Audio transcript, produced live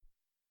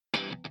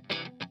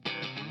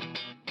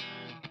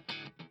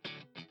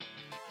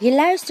Je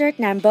luistert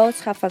naar een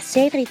boodschap van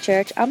C3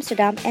 Church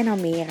Amsterdam en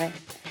Almere.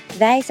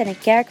 Wij zijn een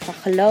kerk van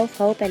geloof,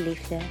 hoop en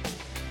liefde.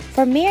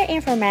 Voor meer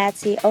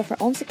informatie over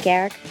onze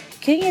kerk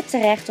kun je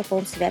terecht op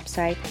onze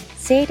website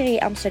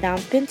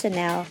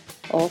c3amsterdam.nl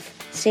of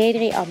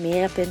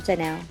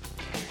c3almere.nl.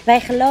 Wij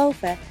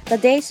geloven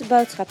dat deze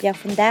boodschap jou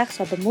vandaag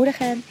zal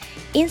bemoedigen,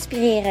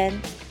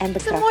 inspireren en bekrachtigen.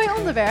 Het is een mooi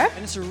onderwerp.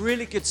 And it's a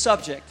really good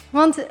subject.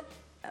 Want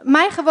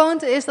mijn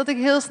gewoonte is dat ik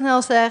heel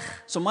snel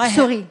zeg,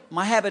 sorry.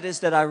 My habit is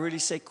that I really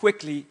say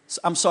quickly,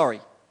 I'm sorry.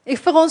 Ik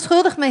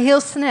verontschuldig me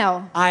heel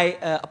snel. I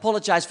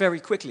apologize very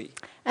quickly.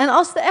 En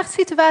als er echt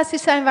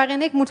situaties zijn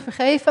waarin ik moet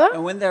vergeven,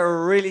 And when there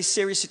are really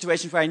serious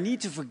situations where I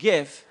need to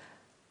forgive,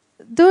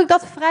 doe ik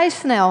dat vrij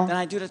snel.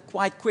 then I do that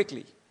quite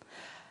quickly.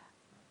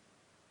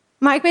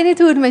 Maar ik weet niet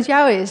hoe het met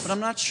jou is. But I'm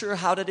not sure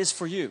how that is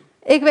for you.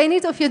 Ik weet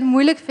niet of je het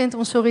moeilijk vindt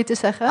om sorry te I'm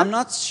zeggen.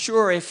 not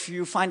sure if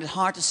you find it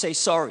hard to say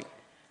sorry.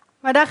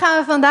 Maar daar gaan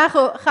we vandaag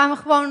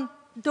gewoon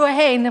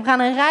doorheen. We gaan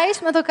een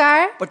reis met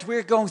elkaar. But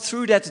we're going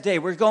through that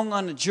today. We're going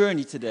on a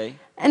journey today.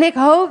 En ik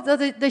hoop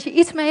dat je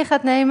iets mee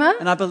gaat nemen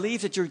And I believe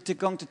that you're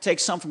going to take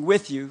something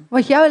with you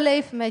wat jouw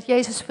leven met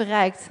Jezus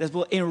verrijkt. that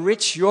will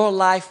enrich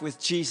your life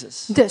with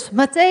Jesus. Dus,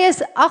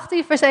 Mattheüs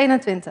 18 vers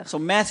 21. So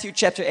Matthew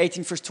chapter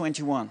 18 verse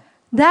 21.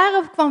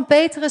 Daarop kwam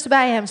Petrus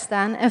bij hem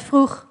staan en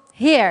vroeg,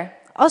 Heer,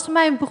 als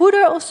mijn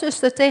broeder of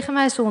zuster tegen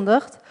mij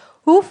zondigt,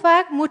 hoe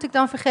vaak moet ik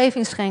dan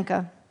vergeving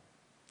schenken?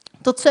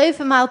 Tot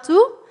 7 maal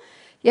toe?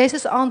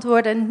 Jezus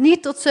antwoordde,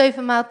 niet tot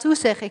 7 maal toe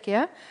zeg ik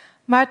je,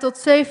 maar tot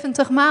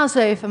 70 maal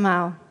 7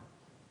 maal.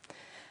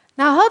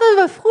 Nou hadden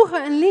we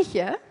vroeger een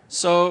liedje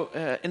So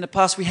in the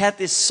past we had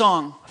this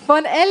song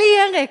van Ellie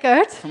en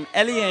Rickert. from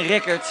Ellie en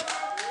Rickert.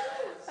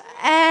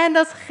 En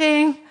dat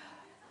ging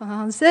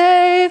van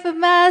 7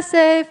 maal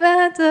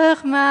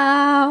 70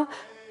 maal.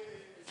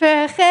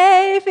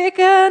 Vergeef ik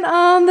een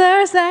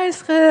ander zijn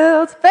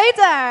schuld.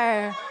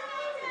 Peter!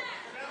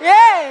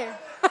 Yay!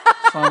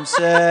 From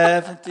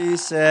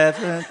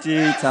 70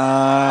 times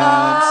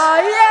Oh,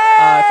 I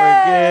yay!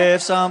 forgive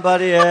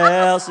somebody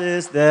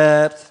else's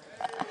debt.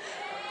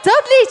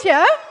 Dat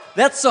liedje.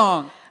 That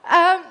song.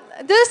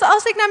 Dus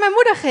als ik naar mijn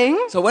moeder ging.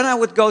 So when I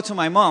would go to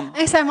my mom,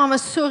 En ik zei, mama,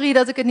 sorry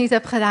dat ik het niet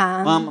heb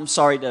gedaan. Mom, I'm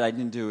sorry that I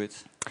didn't do it.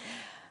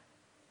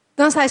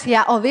 Dan zei ze,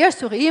 ja, alweer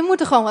sorry, je moet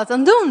er gewoon wat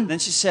aan doen. Then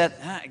she said,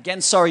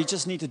 again, sorry, you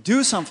just need to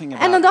do something En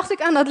about dan it. dacht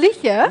ik aan dat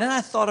liedje. And then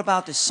I thought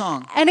about this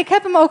song. En ik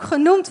heb hem ook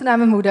genoemd naar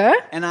mijn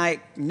moeder. And I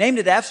named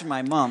it after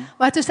my mom.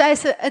 Maar toen zei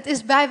ze, het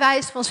is bij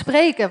wijze van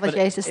spreken wat But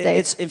Jezus deed.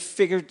 it's in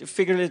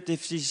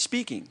figuratively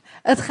speaking.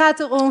 Het gaat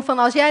erom van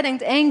als jij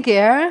denkt 1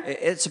 keer,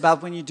 It's about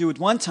when you do it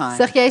one time,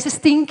 zegt Jezus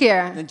 10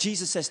 keer. then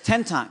Jesus says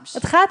 10 times.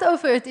 Het gaat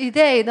over het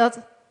idee dat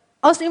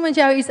als iemand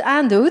jou iets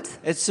aandoet,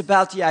 It's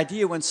about the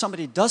idea when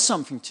somebody does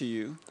something to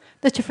you,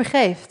 dat je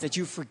vergeeft. that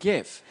you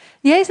forgive.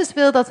 Jezus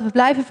wil dat we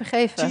blijven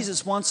vergeven.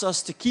 Jesus wants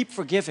us to keep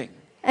forgiving.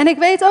 En ik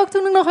weet ook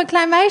toen ik nog een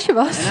klein meisje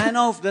was, And I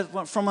know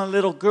that from a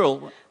little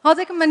girl, had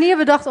ik een manier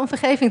bedacht om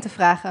vergeving te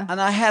vragen. and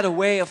I had a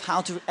way of how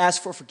to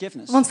ask for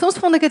forgiveness. Want soms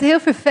vond ik het heel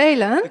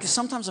vervelend Because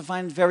sometimes I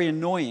find it very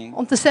annoying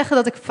om te zeggen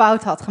dat ik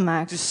fout had to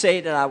gemaakt.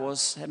 say that I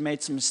had made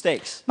some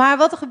mistakes. Maar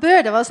wat er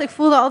gebeurde was, ik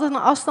voelde altijd een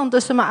afstand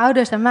tussen mijn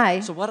ouders en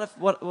mij. So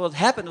what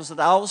happened was that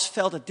I always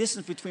felt a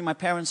distance between my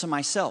parents and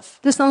myself.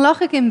 Dus dan lag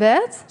ik in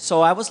bed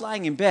So I was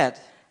lying in bed,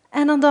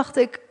 en dan dacht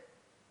ik,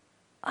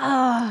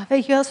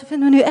 weet je wel, ze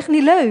vinden me nu echt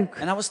niet leuk.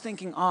 and I was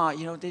thinking,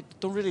 they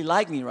don't really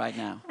like me right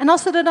now. En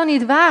als ze er dan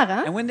niet waren,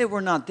 And when they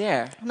were not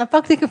there, dan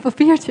pakte ik een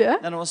papiertje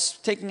then I was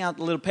taking out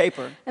a little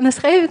paper, en dan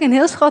schreef ik een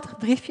heel schattig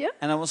briefje.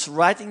 and I was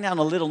writing down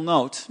a little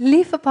note.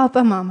 Lieve papa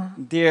en mama,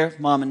 Dear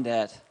mom and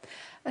dad,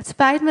 het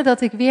spijt me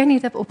dat ik weer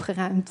niet heb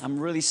opgeruimd.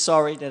 I'm really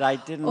sorry that I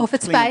didn't Of het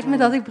clean spijt the me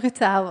room. dat ik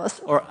brutaal was.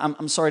 Or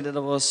I'm sorry that I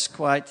was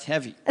quite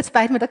heavy, Het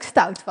spijt me dat ik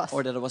stout was.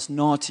 or that I was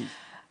naughty.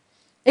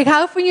 Ik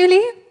hou van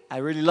jullie I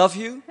really love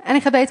you, en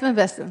ik ga beter mijn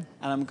best doen.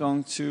 and I'm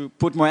going to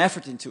put more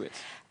effort into it.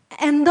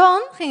 En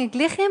dan ging ik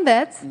liggen in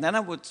bed, And then I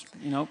would,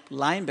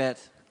 lie in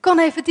bed, kon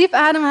even diep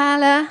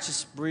ademhalen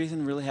just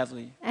breathing really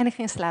heavily, en ik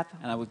ging slapen.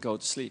 and I would go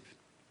to sleep.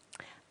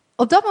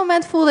 Op dat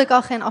moment voelde ik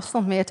al geen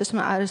afstand meer tussen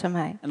mijn ouders en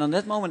mij. And on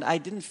that moment,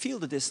 I didn't feel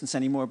the distance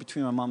anymore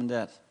between my mom and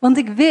dad, Want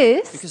ik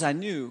wist because I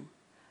knew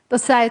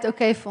dat zij het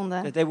oké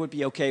vonden. that they would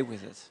be okay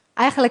with it.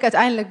 Eigenlijk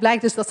uiteindelijk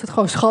blijkt dus dat ze het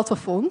gewoon schattig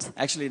vond.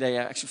 Actually,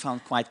 they found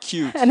it quite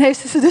cute. En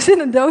heeft ze dus in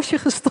een doosje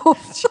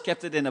gestopt, She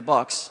kept it in a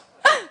box.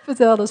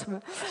 vertelde ze me.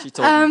 She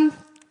told me.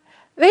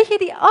 Weet je,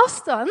 die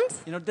afstand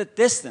That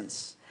distance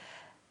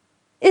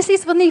is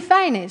iets wat niet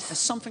fijn is.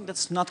 is something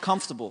that's not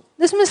comfortable.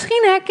 Dus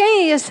misschien herken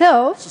je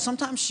jezelf So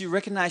sometimes you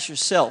recognize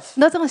yourself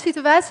dat er een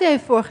situatie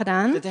heeft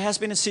voorgedaan that there has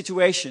been a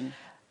situation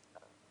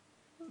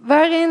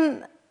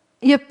waarin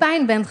je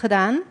pijn bent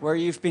gedaan. where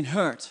you've been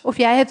hurt, Of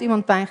jij hebt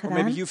iemand pijn or maybe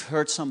gedaan. you've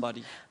hurt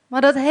somebody,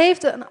 Maar dat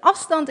heeft een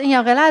afstand in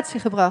jouw relatie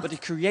gebracht. but it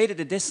created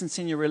a distance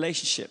in your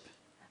relationship.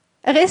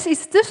 Er is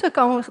iets tussen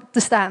komen te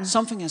staan.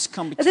 Something has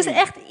come Het between. is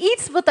echt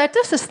iets wat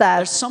daartussen staat.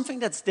 There's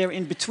something that's there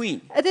in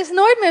between. Het is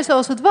nooit meer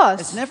zoals het was.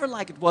 It's never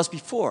like it was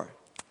before.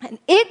 En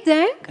ik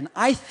denk,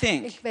 And I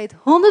think, ik weet 100%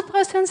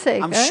 I'm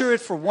zeker, sure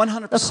it for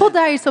 100%, dat God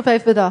daar iets op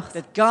heeft bedacht.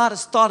 that God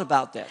has thought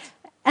about that.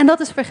 En dat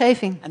is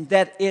vergeving. And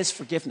that is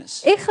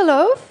forgiveness. Ik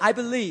geloof I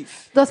believe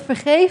dat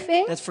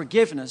vergeving that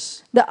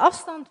forgiveness de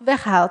afstand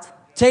weghaalt.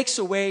 takes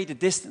away the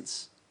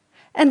distance.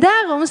 En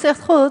daarom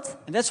zegt God,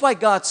 And that's why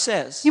God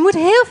says je moet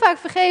heel vaak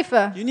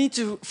vergeven. you need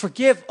to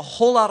forgive a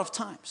whole lot of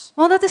times.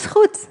 Want dat is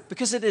goed.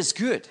 Because it is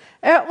good.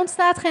 Er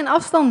ontstaat geen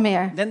afstand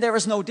meer. Then there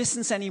is no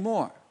distance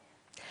anymore.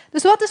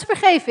 Dus wat is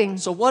vergeving?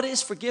 So what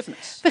is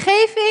forgiveness?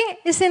 Vergeving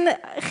is in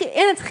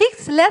het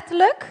Grieks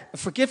letterlijk,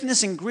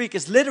 Forgiveness in Greek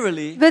is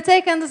literally,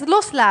 betekent het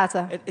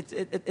loslaten.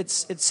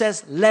 it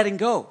says letting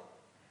go.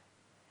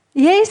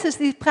 Jezus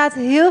die praat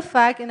heel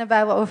vaak in de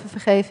Bijbel over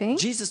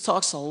vergeving. Jesus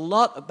talks a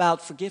lot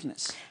about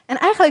forgiveness. En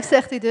eigenlijk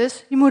zegt hij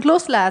dus, je moet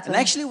loslaten.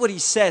 And actually what he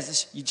says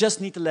is you just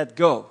need to let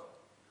go.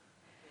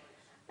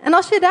 En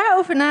als je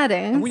daarover And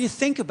nadenkt, when you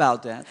think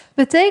about that,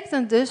 betekent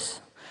het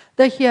dus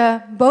dat je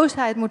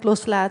boosheid moet then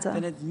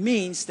loslaten. it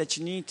means that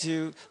you need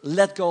to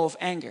let go of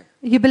anger,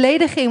 Je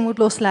belediging moet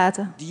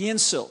loslaten. the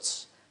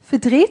insults,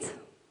 Verdriet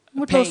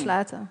moet Pain.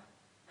 loslaten.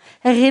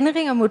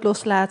 Herinneringen moet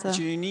loslaten. that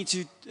you need to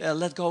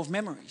let go of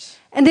memories.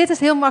 En dit is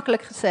heel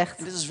makkelijk gezegd.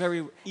 And this is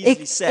very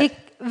easily said. Ik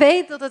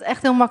weet dat het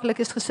echt heel makkelijk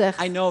is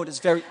gezegd. I know it's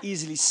very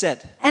easily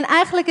said. En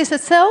eigenlijk is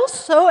het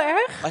zelfs zo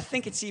erg. I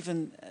think it's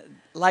even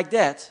like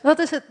that. Dat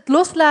is het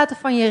loslaten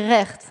van je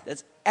recht.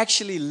 That's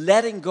actually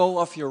letting go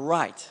of your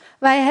right.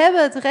 Wij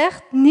hebben het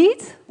recht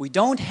niet We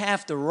don't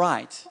have the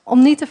right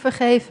om niet te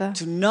vergeven.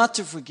 to not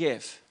to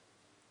forgive.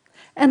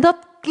 En dat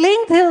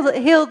klinkt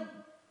heel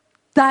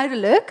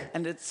duidelijk.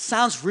 And it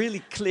sounds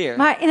really clear.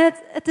 Maar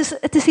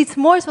het is iets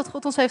moois wat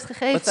God ons heeft But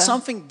gegeven.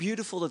 something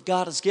beautiful that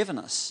God has given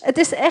us. Het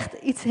is echt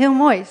iets heel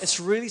moois. It's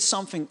really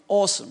something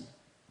awesome.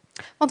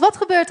 Want wat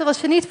gebeurt er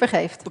als je niet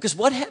vergeeft? Because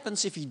what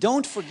happens if you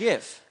don't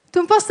forgive?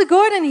 Toen Pastor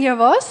Gordon hier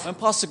was, When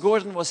Pastor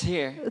Gordon was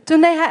here,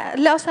 toen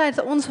las hij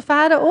het Onze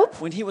Vader op.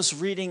 when he was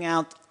reading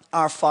out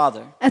Our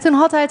Father, En toen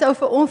had hij het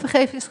over and he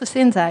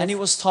onvergevingsgezindheid.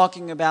 was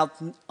talking about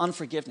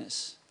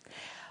unforgiveness,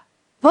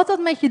 Wat dat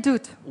met je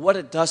doet. what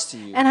it does to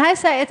you. En hij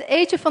zei, het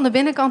eet je van de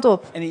binnenkant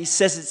op. And he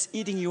says it's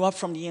eating you up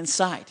from the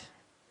inside.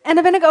 En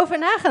daar ben ik over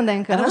na gaan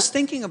denken. And I was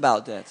thinking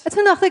about that. En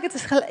toen dacht ik,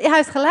 hij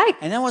heeft gelijk.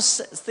 And I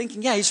was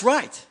thinking, yeah, he's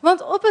right.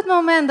 Want op het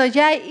moment dat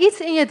jij iets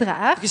in je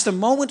draagt, Because the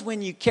moment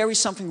when you carry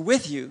something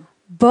with you,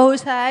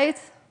 boosheid,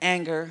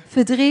 anger,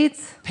 verdriet,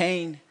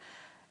 pain,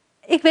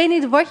 ik weet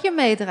niet wat je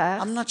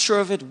meedraagt, I'm not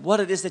sure of it, what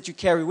it is that you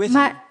carry with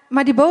you,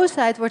 maar die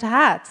boosheid wordt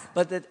haat.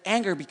 but that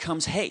anger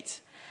becomes hate.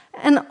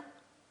 En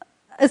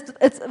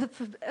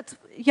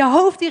je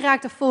hoofd die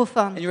raakt er vol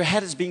van. And your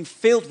head is being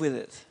filled with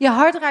it. Je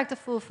hart raakt er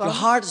vol Your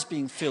van. heart is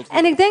being filled with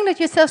En it. ik denk dat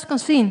je het zelfs kan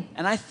zien.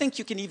 And I think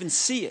you can even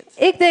see it.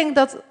 Ik denk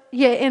dat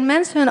je in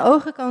mensen hun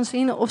ogen kan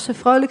zien of ze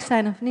vrolijk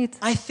zijn of niet.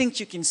 I think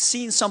you can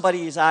see in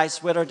somebody's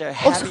eyes whether they're Of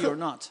happy or ze,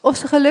 not. of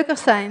ze gelukkig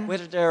zijn.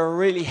 Whether they're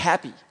really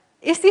happy.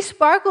 Is die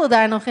sparkle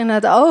daar nog in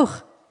het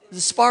oog?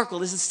 The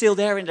sparkle, is it still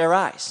there in their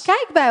eyes?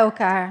 Kijk bij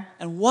elkaar.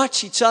 And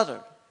watch each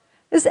other.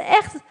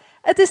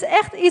 Het is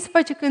echt iets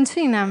wat je kunt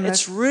zien namelijk.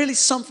 It's really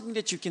something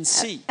that you can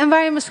see. En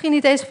waar je misschien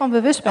niet eens van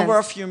bewust And bent.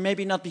 whereof you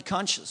maybe not be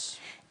conscious.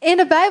 In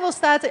de Bijbel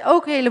staat er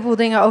ook een heleboel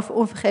dingen over So in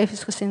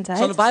onvergevingsgezindheid.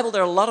 the Bible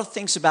there are a lot of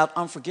things about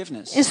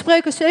unforgiveness. In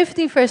Spreuken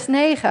 17 vers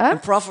 9 In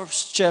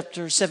Proverbs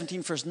chapter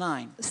 17 verse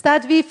 9.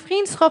 staat wie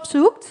vriendschap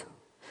zoekt,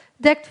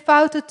 dekt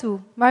fouten toe.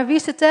 Maar wie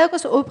ze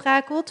telkens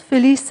oprakelt,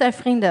 verliest zijn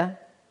vrienden.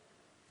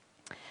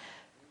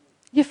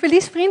 Je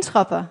verliest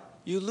vriendschappen.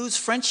 You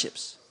lose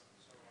friendships.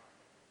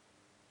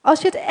 Als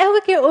je het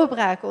elke keer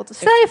oprakelt.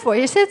 Stel je voor,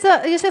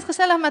 je zit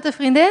gezellig met een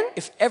vriendin.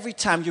 If every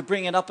time you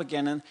bring it up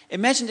again, and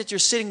imagine that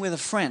you're sitting with a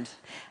friend,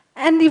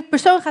 En die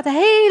persoon gaat de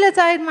hele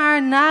tijd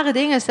maar nare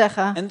dingen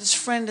zeggen. and this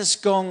friend is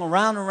going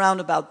around and around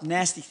about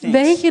nasty things.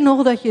 Weet je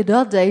nog dat je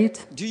dat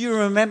deed? Do you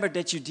remember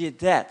that you did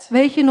that?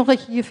 Weet je nog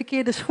dat je je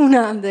verkeerde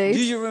schoenen aandeed? Do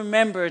you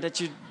remember that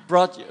you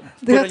put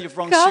Dat on your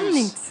wrong kan shoes?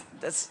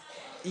 niet.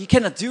 You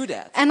cannot do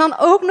that. En dan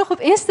ook nog op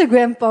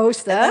Instagram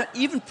posten. And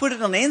even put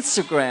it on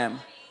Instagram.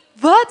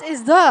 Wat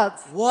is dat?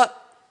 What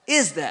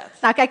is that?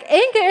 Nou kijk,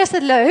 1 keer is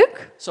het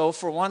leuk. So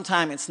for one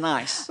time it's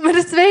nice, Maar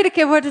de tweede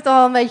keer wordt het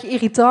al een beetje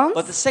irritant.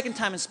 but the second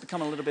time it's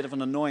become a little bit of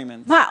an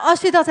annoyment. Maar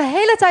als je dat de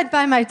hele tijd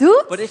bij mij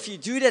doet, But if you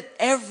do that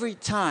every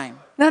time,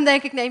 dan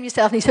denk ik, neem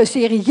jezelf niet zo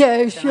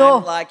serieus, then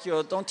joh. I'm like,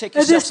 yo, don't take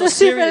Het yourself is so toch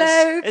serious.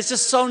 superleuk? It's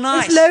just so Het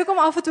nice. is leuk om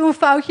af en toe een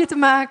foutje te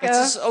maken. It's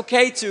just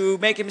okay to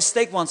make a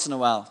mistake once in a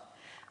while.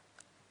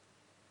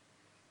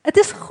 Het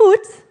is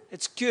goed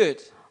It's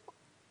good.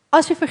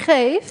 als je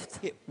vergeeft,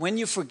 When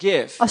you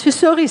forgive, als je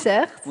sorry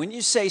zegt, when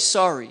you say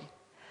sorry,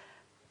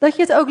 dat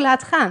je het ook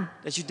laat gaan.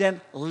 that you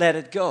then let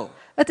it go.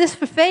 Het is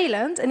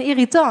vervelend en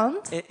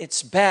irritant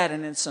It's bad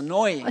and it's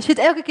annoying als je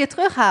het elke keer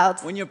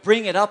terughaalt. when you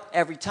bring it up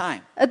every time.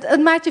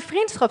 Het maakt je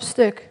vriendschap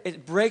stuk.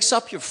 It breaks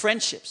up your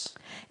friendships.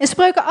 In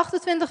Spreuken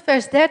 28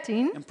 vers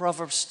 13 In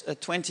Proverbs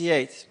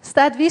 28,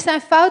 staat: wie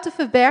zijn fouten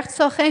verbergt,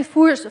 zal geen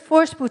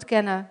voorspoed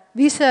kennen.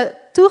 Wie ze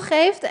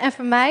toegeeft en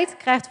vermijdt,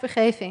 krijgt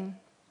vergeving.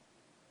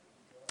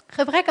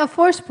 Gebrek aan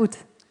voorspoed.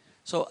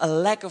 So a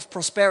lack of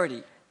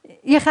prosperity.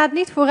 Je gaat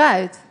niet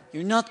vooruit.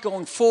 You're not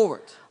going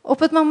forward. Op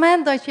het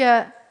moment dat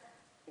je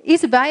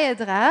iets bij je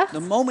draagt, The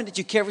moment that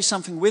you carry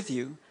something with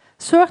you,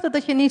 zorgt het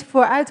dat je niet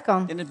vooruit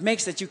kan. then it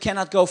makes that you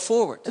cannot go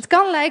forward. Het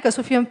kan lijken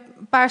alsof je een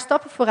paar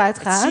stappen vooruit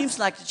It gaat, seems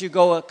like that you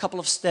go a couple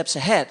of steps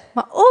ahead,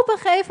 maar op een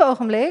gegeven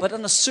ogenblik but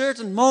on a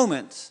certain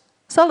moment,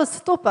 zal het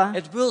stoppen.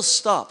 it will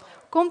stop.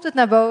 Komt het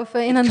naar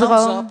boven in een It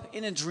comes droom, up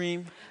in a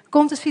dream.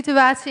 komt een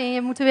situatie en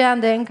je moet er weer aan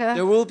denken.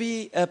 There will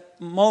be a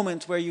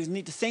moment where you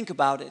need to think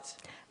about it.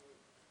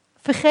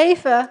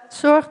 Vergeven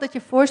zorgt dat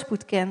je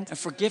voorspoed kent. And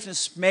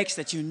forgiveness makes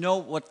that you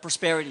know what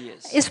prosperity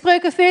is. In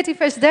Spreuken 14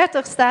 vers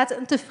 30 staat,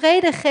 een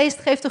tevreden geest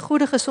geeft een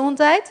goede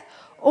gezondheid.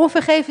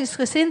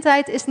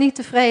 Onvergevingsgezindheid is niet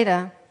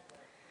tevreden.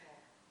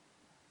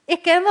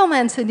 Ik ken wel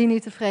mensen die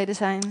niet tevreden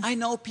zijn. I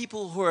know people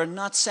who are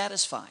not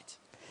satisfied.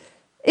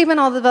 Ik ben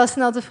altijd wel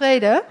snel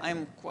tevreden. I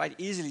am quite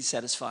easily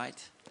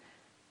satisfied.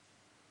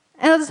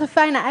 En dat is een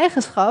fijne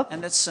eigenschap.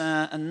 And that's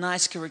a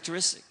nice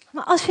characteristic.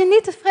 Maar als je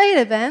niet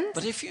tevreden bent,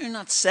 But if you're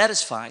not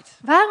satisfied,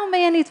 waarom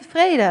ben je niet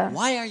tevreden?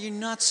 why are you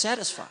not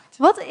satisfied?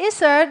 Wat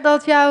is er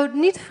dat jou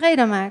niet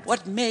tevreden maakt?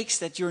 What makes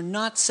that you're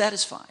not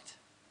satisfied?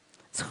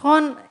 Het is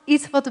gewoon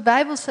iets wat de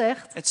Bijbel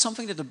zegt It's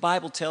something that the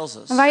Bible tells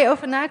us en waar je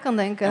over na kan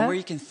and where denken.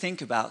 you can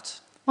think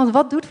about. Want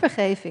wat doet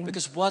vergeving?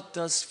 Because what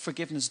does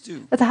forgiveness do?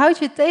 Het houdt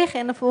je tegen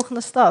in de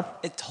volgende stap.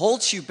 It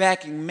holds you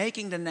back in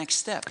making the next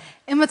step.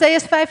 In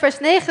Matthäus 5 vers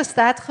 9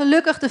 staat,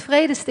 gelukkig de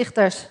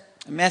vredestichters.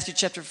 In Matthew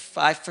chapter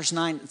 5 verse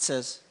 9 it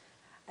says,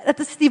 Dat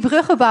is die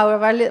bruggenbouwer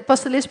waar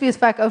Pastor Lisby het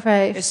vaak over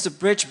heeft. it's the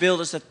bridge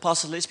builders that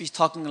Pastor Lisby is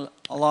talking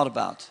a lot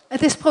about.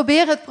 Het is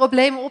proberen het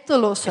probleem op te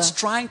lossen. It's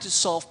trying to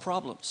solve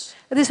problems.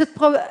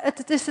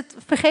 Het is het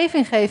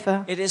vergeving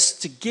geven. It is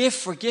to give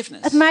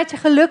forgiveness. Het maakt je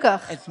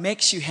gelukkig. It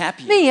makes you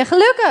happy. Ben je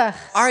gelukkig?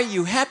 Are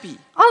you happy?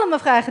 Allemaal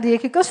vragen die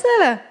ik je kan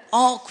stellen.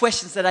 All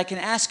questions that I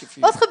can ask of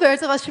you. Wat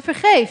gebeurt er als je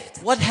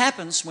vergeeft? What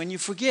happens when you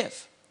forgive?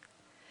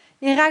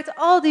 Je raakt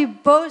al die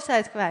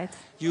boosheid kwijt.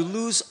 You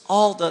lose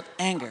all that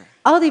anger,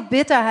 Al die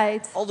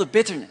bitterheid. all the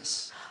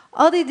bitterness,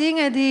 Al die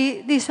dingen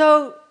die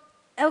zo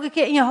elke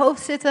keer in je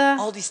hoofd zitten.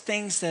 all these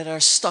things that are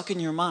stuck in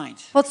your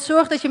mind. Wat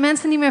zorgt dat je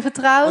mensen niet meer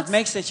vertrouwt. What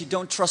makes that you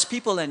don't trust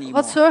people Wat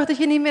anymore? zorgt dat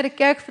je niet meer de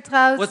kerk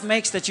vertrouwt. What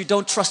makes that you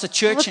don't trust the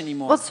church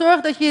anymore? Wat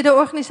zorgt dat je de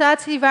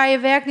organisatie waar je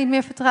werkt niet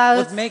meer vertrouwt.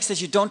 What makes that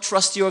you don't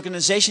trust the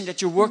organization that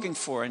you're working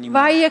for Waar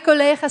anymore? je je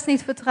collega's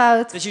niet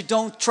vertrouwt. That you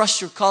don't trust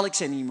your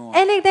colleagues anymore?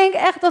 En ik denk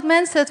echt dat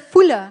mensen het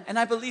voelen. And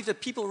I believe that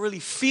people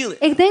really feel it.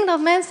 Ik denk dat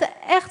mensen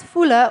echt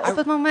voelen op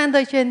het moment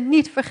dat je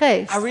niet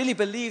vergeeft. I really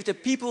believe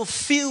that people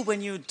feel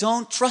when you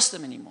don't trust them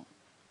anymore.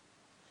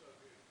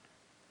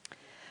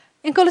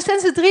 In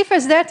Colossenzen 3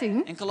 vers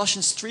 13 In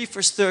Colossians 3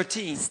 verse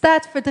 13,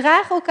 staat: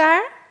 verdraag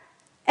elkaar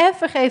en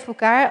vergeef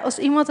elkaar als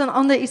iemand een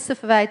ander iets te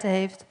verwijten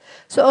heeft.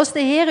 Zoals de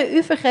Heere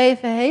u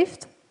vergeven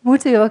heeft,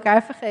 moet u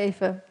elkaar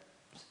vergeven.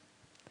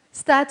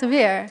 Staat er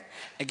weer.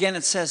 again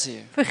it says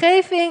here,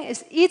 Vergeving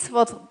is iets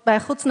wat bij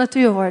Gods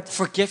natuur hoort.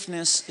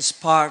 forgiveness is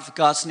part of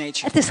God's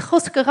nature. Het is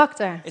Gods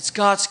karakter. It's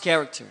God's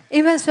character.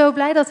 Ik ben zo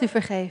blij dat hij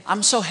vergeeft.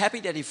 I'm so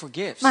happy that he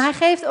forgives. Maar hij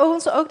geeft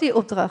ons ook die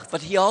opdracht.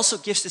 But he also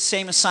gives the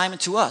same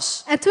assignment to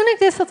us. En toen ik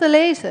dit zat te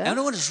lezen, And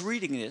when I was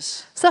reading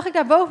this, zag ik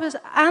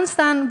daarboven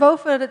aanstaan,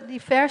 boven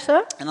die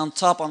versen, and on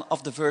top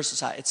of the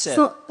verses it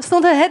said,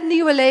 stond er het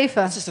nieuwe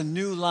leven. this is a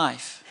new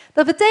life.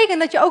 Dat betekent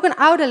dat je ook een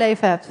oude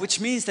leven hebt. Which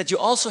means that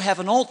you also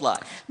have an old life.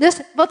 Dus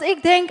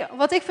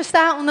wat ik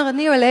versta onder het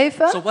nieuwe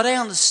leven, So what I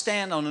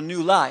understand on a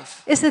new life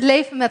is het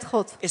leven met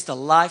God. is the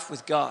life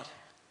with God.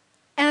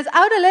 En het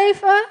oude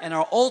leven And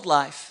our old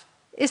life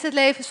is het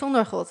leven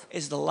zonder God.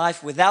 is the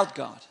life without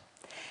God.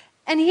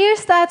 En hier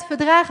staat: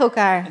 verdraag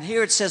elkaar. And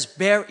here it says,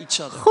 bear each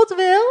other. God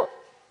wil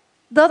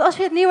dat als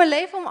je het nieuwe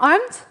leven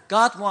omarmt,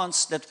 God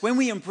wants that when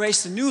we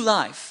embrace the new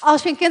life,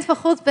 als je een kind van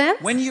God bent,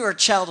 when you're a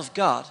child of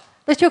God,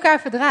 dat je elkaar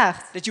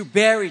verdraagt. that you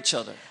bear each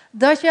other.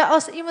 Dat je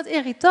als iemand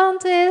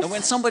irritant is, And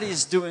when somebody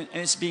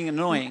is being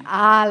annoying,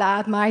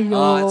 laat maar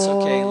joh. oh, it's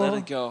okay, let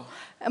it go.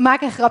 Maak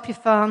er een grapje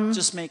van.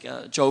 Just make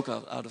a joke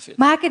out of it.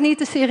 Maak het niet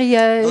te Don't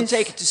serieus.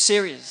 take it too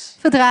serious.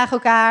 Verdraag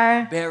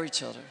elkaar. Bear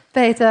each other.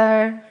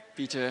 Peter.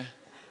 Peter,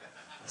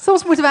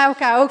 Soms moeten wij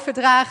elkaar ook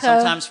verdragen.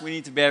 sometimes we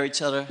need to bear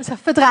each other. We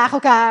zeggen, verdraag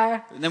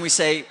elkaar. And then we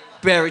say,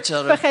 bear each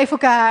other. Vergeef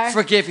elkaar.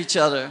 Forgive each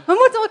other. We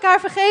moeten elkaar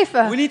We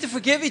vergeven. need to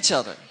forgive each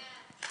other.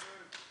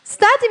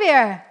 Staat hij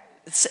weer.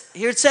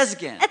 Here it says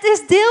again. Het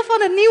is deel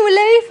van het nieuwe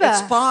It's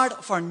leven. part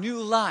of our new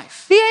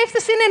life. Wie heeft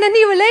er zin in een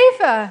nieuwe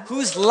leven?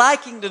 Who's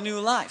liking the new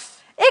life?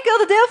 Ik wil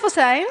er deel van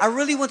zijn, I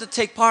really want to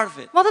take part of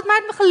it want het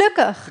maakt me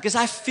gelukkig. because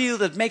I feel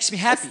that it makes me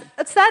happy.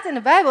 Het staat in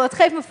de Bijbel. Het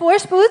geeft me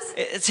voorspoed.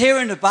 It's here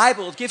in the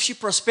Bible. It gives you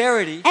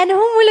prosperity. En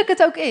hoe moeilijk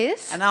het ook is,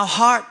 And how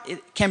hard it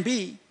can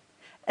be,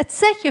 het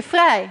zet je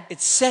vrij.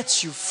 it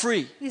sets you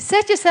free. Je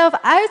zet jezelf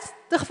uit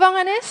de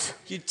gevangenis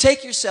You take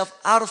yourself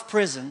out of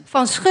prison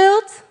van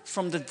schuld.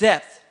 from the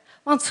depth.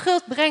 Want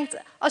schuld brengt,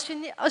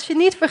 als je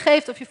niet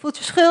vergeeft of je voelt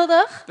je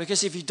schuldig,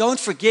 Because if you don't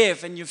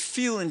forgive and you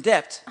feel in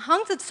debt,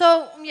 hangt het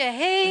zo om je then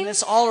heen.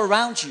 it's all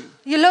around you.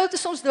 Je loopt er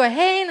soms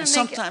doorheen en And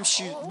denk je, sometimes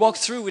you walk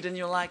through it and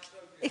you're like,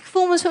 Ik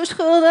voel me zo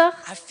schuldig.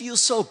 I feel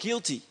so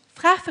guilty.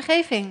 Vraag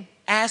vergeving.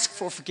 Ask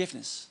for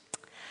forgiveness.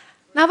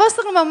 Nou was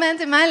er een moment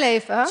in mijn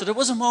leven So there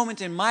was a moment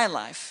in my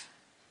life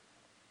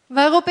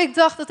waarop ik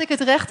dacht dat ik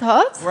het recht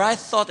had where I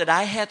thought that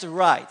I had the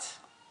right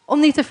om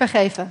niet te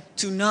vergeven.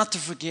 to not to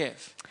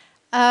forgive.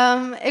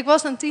 Ik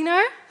was een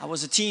tiener I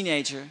was a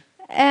teenager,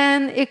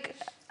 en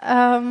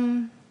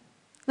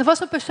er was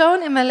een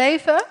persoon in mijn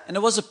leven and there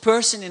was a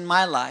person in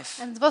my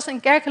life, en het was in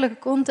kerkelijke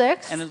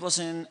context. and it was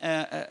in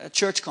a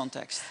church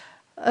context.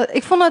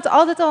 Ik vond het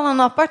altijd al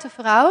een aparte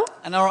vrouw.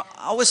 And I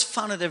always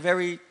found it a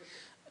very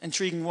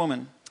intriguing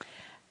woman.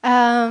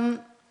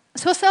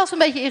 Ze was zelfs een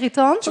beetje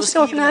irritant She als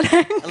was ik erover even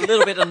nadenk. a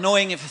little bit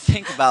annoying if you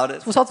think about it.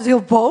 Ze was altijd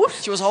heel boos.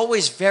 She was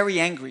always very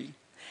angry.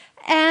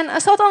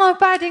 En ze had al een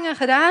paar dingen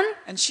gedaan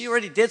And she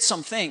already did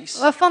some things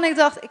waarvan ik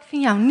dacht, ik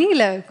vind jou niet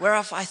leuk.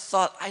 whereof I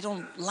thought, I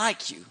don't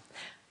like you.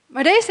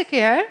 Maar deze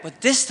keer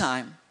But this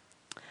time,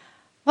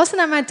 was ze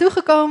naar mij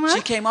toegekomen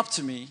she came up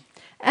to me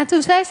en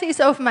toen zei ze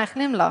iets over mijn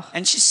glimlach.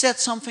 and she said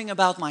something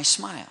about my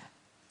smile.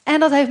 En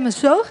dat heeft me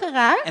zo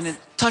geraakt And it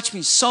touched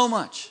me so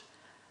much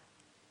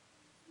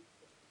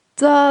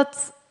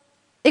dat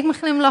ik mijn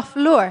glimlach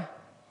verloor.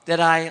 that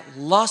I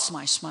lost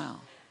my smile.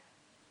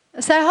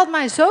 Zij had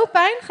mij zo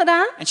pijn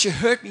gedaan. And she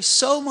hurt me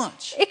so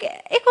much.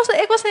 Ik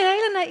was een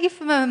hele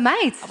naïeve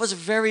meid. I was a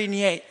very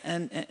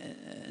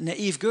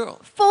naive girl,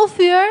 Vol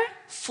vuur.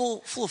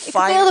 full of Ik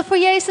fire. wilde voor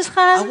Jezus I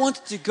gaan.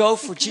 wanted to go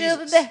for Ik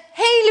wilde Jesus. de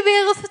hele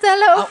wereld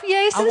vertellen over I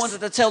Jezus. wanted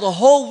to tell the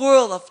whole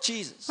world of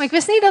Jesus. Maar ik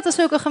wist niet dat er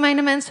zulke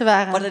gemene mensen But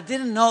waren. I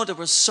didn't know there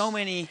were so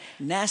many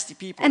nasty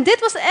people. En dit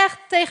was echt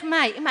tegen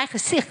mij, in mijn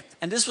gezicht.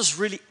 And this was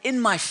really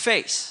in my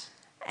face.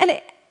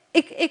 En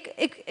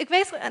ik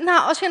weet,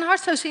 nou, als je een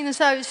hart zou zien, dan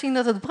zou je zien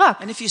dat het brak.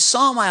 And if you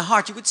saw my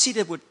heart, you would see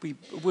that it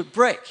would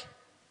break.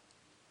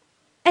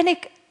 En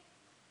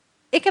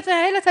ik heb er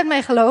de hele tijd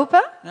mee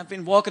gelopen. And I've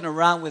been walking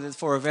around with it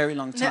for a very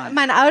long time.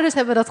 Mijn ouders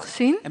hebben dat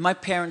gezien. And my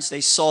parents,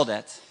 they saw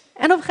that.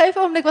 En op een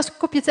gegeven moment was ik een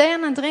kopje thee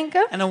aan het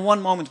drinken. And in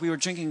one moment, we were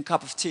drinking a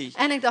cup of tea.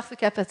 En ik dacht, ik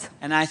heb het.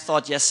 And I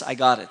thought, yes, I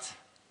got it.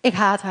 Ik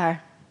haat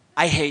haar.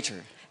 I hate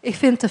her. Ik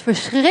vind het een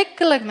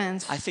verschrikkelijk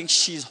mens. I think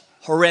she's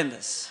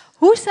horrendous.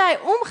 Hoe zij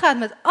omgaat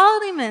met al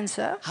die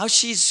mensen. How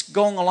she's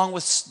going along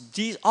with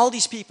all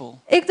these people.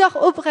 Ik dacht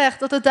oprecht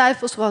dat het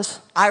duivels was.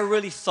 I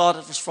really thought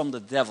it was from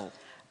the devil.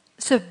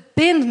 Ze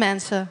bindt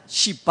mensen.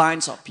 She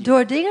binds up people.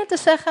 Door dingen te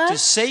zeggen. To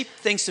say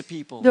things to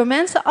people. Door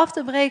mensen af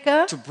te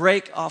breken. To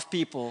break off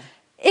people.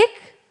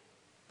 Ik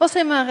was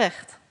in mijn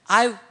recht.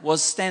 I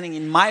was standing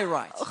in my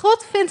right.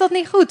 God vindt dat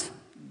niet goed.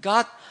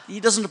 God, He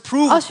doesn't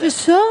approve Als of je that.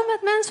 zo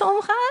met mensen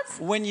omgaat.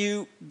 When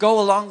you go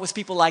along with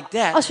people like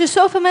that. Als je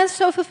zoveel mensen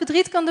zoveel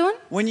verdriet kan doen.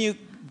 When you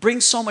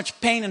bring so much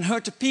pain and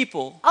hurt to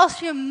people. Als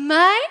je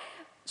mij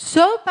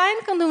zo pijn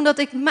kan doen dat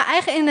ik mijn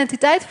eigen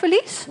identiteit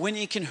verlies. When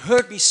you can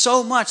hurt me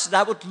so much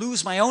that I would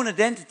lose my own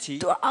identity.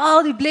 Door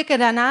al die blikken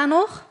daarna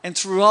nog. And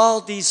through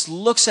all these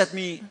looks at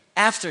me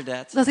after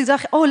that. Dat ik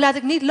dacht, oh laat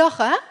ik niet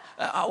lachen.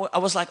 I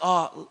was like,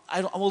 oh,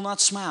 I will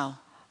not smile.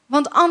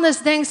 Want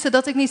anders denkt ze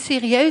dat ik niet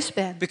serieus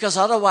ben. Because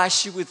otherwise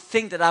she would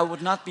think that I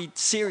would not be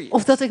serious.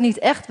 Of dat ik niet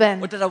echt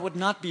ben. Or that I would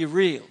not be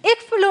real.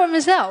 Ik verloor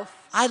mezelf.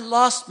 I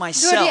lost Door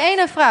myself die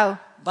ene vrouw.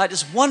 by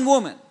this one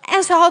woman.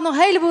 En ze had nog een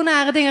heleboel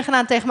nare dingen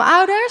gedaan tegen mijn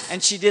ouders.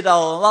 And she did a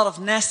lot of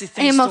nasty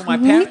En je things to mag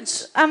my parents.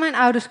 niet aan mijn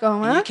ouders And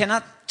you komen.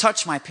 cannot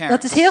touch my Dat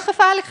parents. is een heel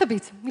gevaarlijk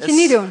gebied. Moet je It's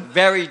niet doen. a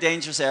very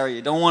dangerous area.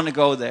 You don't want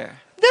to go there.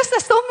 Dus daar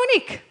stond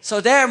Monique.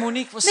 So there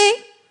Monique was.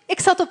 Nee, ik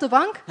zat op de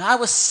bank. I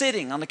was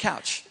sitting on the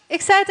couch.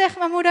 Ik zei tegen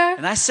mijn moeder.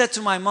 And I said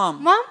to my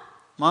mom, Mam,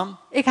 Mom,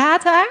 ik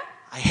haat haar.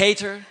 I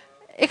hate her.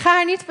 Ik ga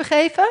haar niet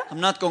vergeven. I'm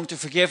not going to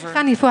forgive Ik ga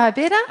her. niet voor haar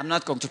bidden. I'm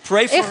not going to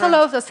pray for Ik her.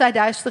 geloof dat zij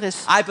duister is.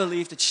 I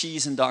believe that she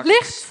is in darkness.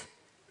 Licht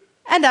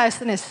en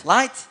duisternis.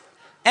 Light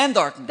and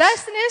darkness.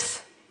 Duisternis,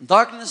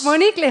 Darkness.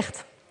 Monique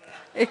licht.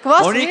 Ik was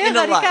Monique weer in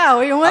the radicaal,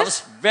 light. I jongens.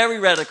 was very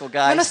radical, Ik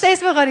ben nog guys.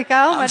 steeds wel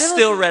radicaal. I'm Maar dit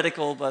still was...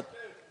 radical, but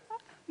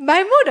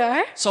Mijn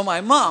moeder, so my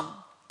mom,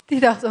 die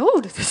dacht,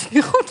 oh, dit is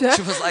niet goed, hè?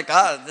 she was like,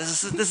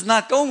 this is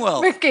not going well.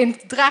 Mijn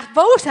kind draagt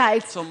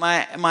boosheid. So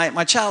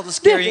my child is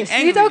Dit carrying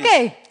is niet angriness.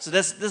 oké. So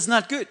that's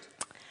not good.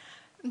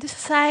 Dus ze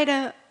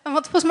zeiden,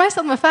 want volgens mij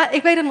staat mijn vader,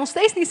 ik weet het nog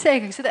steeds niet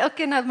zeker. Ik zit elke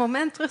keer naar het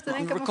moment terug te I'm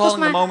denken. Maar volgens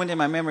recalling the mij, moment in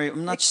my memory.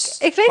 I'm not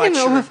ik weet quite niet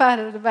meer of mijn sure.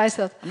 vader erbij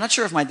zat. I'm not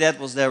sure if my dad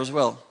was there as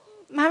well.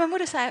 Maar mijn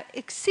moeder zei,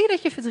 ik zie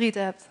dat je verdriet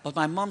hebt. But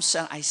my mom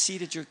said, I see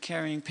that you're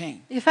carrying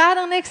pain. Je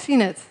vader en ik zien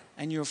het.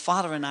 And your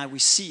father and I, we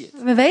see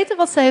it. We weten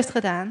wat ze heeft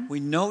gedaan. We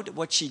know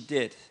what she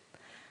did.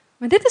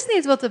 Maar dit is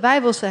niet wat de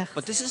Bijbel zegt.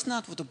 But this is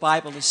not what the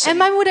Bible is En saying.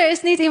 mijn moeder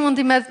is niet iemand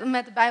die met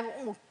de Bijbel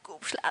om mijn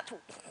kop slaat.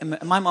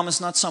 And my mom is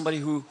not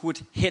somebody who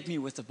would hit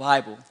me with the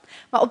Bible.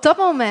 Maar op dat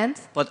moment,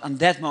 But on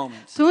that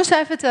moment, toen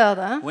zij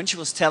vertelde when she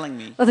was telling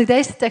me dat ik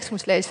deze tekst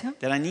moest lezen.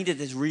 that I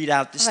needed to read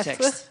out this Ga even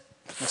text.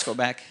 Let's go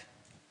back.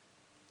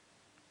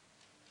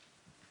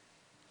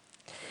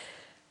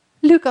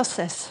 Lucas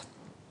 6,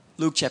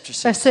 Luke chapter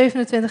 6, vers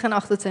 27 en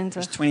 28.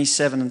 verse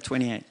 27 and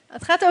 28.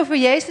 Het gaat over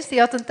Jezus, die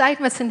had een tijd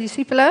met zijn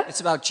discipelen. It's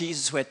about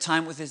Jesus who had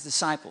time with his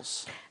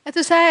disciples. En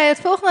toen zei hij het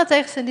volgende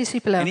tegen zijn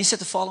discipelen. And he said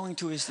the following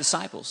to his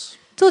disciples.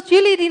 Tot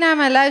jullie die naar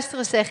mij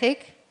luisteren zeg ik,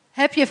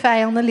 heb je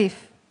vijanden lief.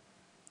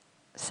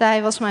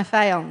 Zij was mijn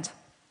vijand.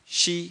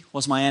 She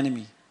was my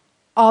enemy.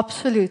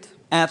 Absoluut.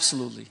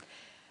 Absolutely.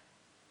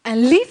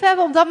 En lief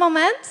hebben op dat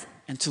moment.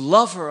 And to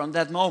love her on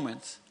that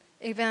moment.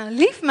 Ik ben een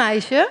lief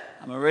meisje.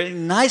 I'm a really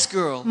nice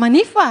girl. Maar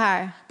niet voor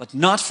haar. But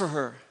not for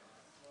her.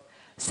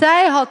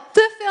 Zij had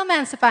te veel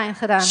mensen pijn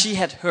gedaan. She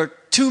had hurt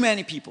too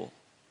many people.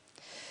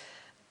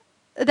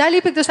 Daar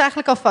liep ik dus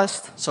eigenlijk al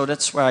vast. So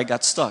that's where I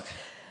got stuck.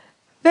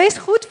 Wees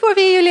goed voor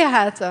wie jullie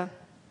haten.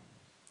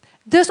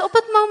 Dus op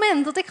het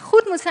moment dat ik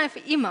goed moet zijn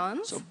voor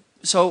iemand.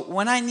 So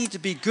when I need to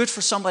be good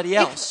for somebody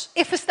else.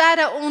 Ik versta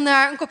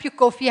daaronder een kopje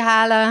koffie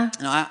halen.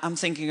 I'm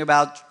thinking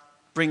about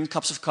bringing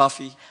cups of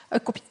coffee.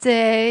 Een kopje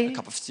thee. A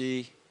cup of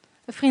tea.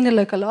 Een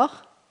vriendelijke lach.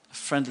 A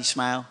friendly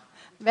smile.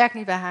 Werkt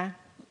niet bij haar.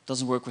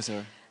 Doesn't work with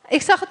her.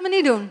 Ik zag het me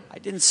niet doen. I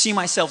didn't see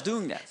myself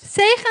doing that.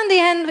 Zegen die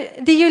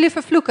hen die jullie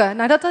vervloeken.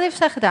 Nou, dat heeft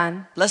zij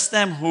gedaan. Bless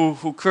them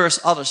who curse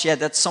others. Yeah,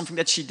 that's something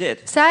that she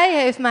did.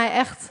 Zij heeft mij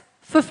echt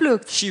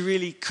vervloekt. She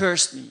really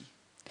cursed me.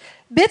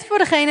 Bid voor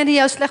degenen die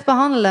jou slecht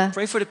behandelen.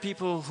 Pray for the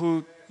people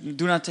who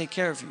do not take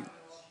care of you.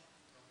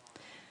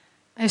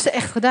 Heeft ze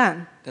echt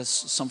gedaan.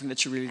 That's something that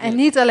she really En did.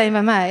 niet alleen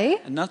bij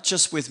mij. And not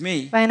just with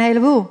me, Bij een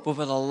heleboel. but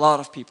with a lot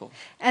of people.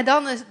 En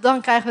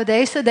dan krijgen we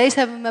deze. Deze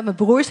hebben we met mijn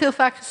broers heel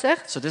vaak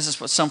gezegd. So this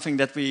is something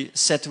that we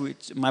said to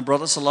my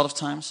brothers a lot of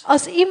times.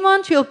 Als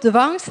iemand je op de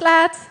wang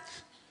slaat,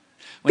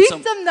 When, biedt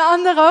hem de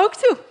ander ook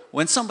toe.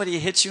 when somebody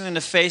hits you in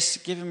the face,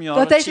 give him your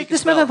Dat other deed cheek ik dus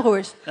as met well. mijn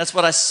broers.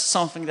 That's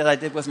something that I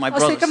did with my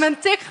Als ik hem brothers. een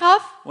tik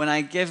gaf, When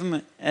I gave him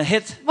a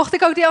hit, mocht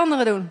ik ook die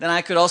andere doen. then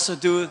I could also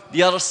do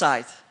the other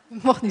side.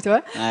 Mocht niet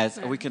hoor.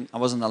 I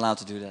wasn't allowed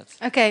to do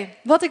that. Oké,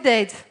 wat ik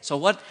deed. So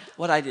what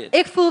I did,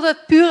 Ik voelde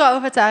pure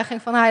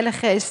overtuiging van de Heilige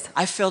Geest.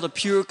 I felt a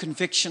pure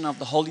conviction of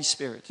the Holy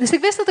Spirit. Dus ik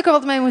wist dat ik er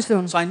wat mee moest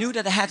doen. So I knew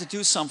that I had to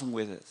do something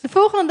with it. De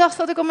volgende dag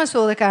zat ik op mijn And the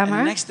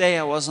zolderkamer. next day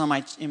I was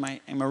in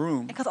my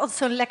room. Ik had altijd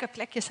zo'n lekker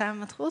plekje samen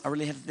met God. I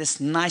really had this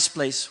nice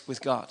place with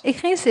God. Ik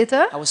ging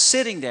zitten I was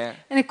sitting there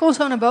en ik kon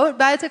zo naar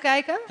buiten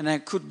kijken. and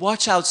I could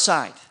watch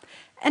outside.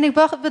 En ik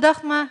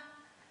bedacht me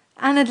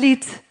aan het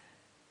lied.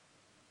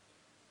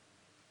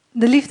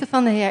 De liefde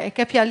van de Heer. Ik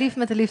heb jou lief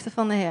met de liefde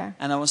van de Heer.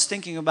 And I was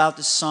thinking about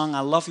this song, I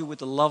love you with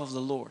the love of the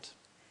Lord.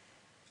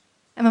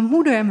 En mijn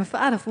moeder en mijn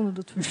vader vonden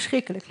dat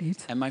verschrikkelijk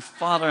lied. And my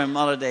father and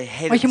mother, they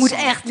hated Want je the moet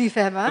song echt lief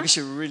hebben. because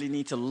you really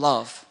need to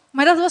love.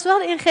 Maar dat was wel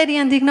de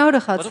ingrediënt die ik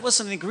nodig But had. it was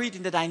an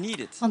ingredient that I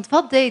needed. Want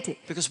wat deed ik?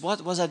 Because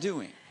what was I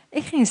doing?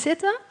 Ik ging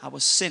zitten I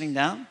was sitting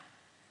down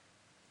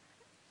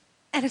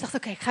en ik dacht,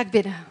 oké, ga ik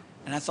bidden.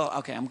 and I thought,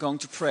 okay, I'm going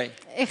to pray.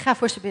 Ik ga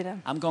voor ze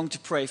bidden. I'm going to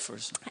pray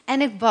first.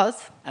 En ik bad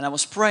And I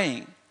was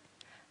praying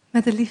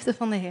met de liefde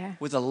van de Heer.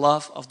 with the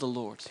love of the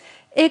Lord.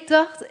 Ik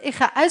dacht, ik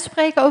ga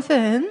uitspreken over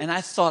hun And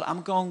I thought,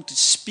 I'm going to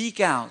speak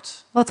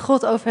out wat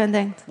God over hen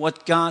denkt. what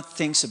God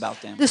thinks about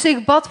them. Dus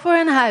ik bad voor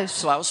hun huis.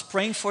 So I was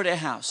praying for their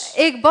house.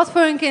 Ik bad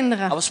voor hun I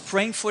kinderen. was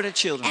praying for their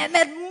children. En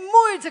met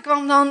moeite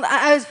kwam dan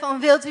uit van,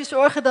 wilt u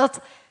zorgen dat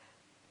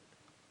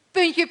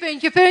puntje,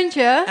 puntje,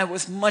 puntje. And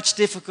with much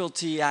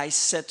difficulty, I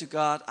said to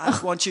God, I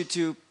want you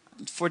to,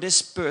 for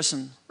this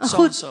person, Een so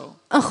and so,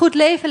 een goed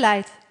leven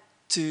leidt.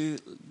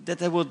 that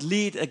they would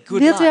lead a good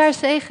Wilt u life. haar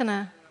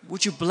zegenen?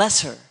 Would you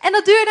bless her? En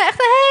dat duurde echt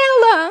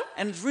heel lang.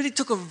 And it really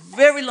took a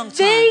very long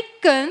time.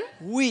 Weken,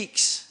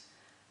 Weeks.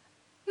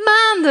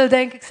 maanden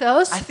denk ik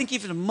zelfs. I think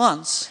even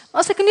months.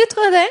 Als ik er nu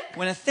terugdenk,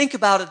 When I think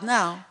about it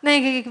now,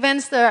 denk ik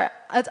wens haar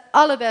het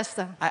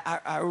allerbeste.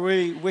 I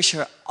really wish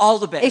her all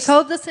the Ik best.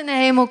 hoop dat ze in de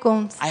hemel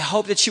komt. I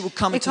hope that she will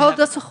come Ik into hoop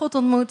heaven. dat ze God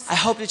ontmoet. I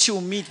hope that she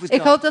will meet with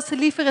Ik God. hoop dat ze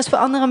liever is voor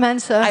andere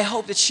mensen. I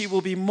hope that she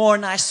will be more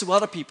nice to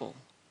other people.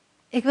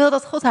 Ik wil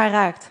dat God haar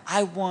raakt.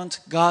 I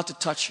want God to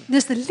touch her.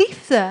 Dus de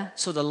liefde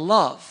So the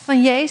love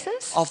van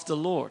Jezus of the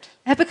Lord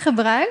heb ik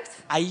gebruikt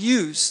I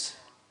used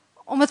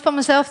om het van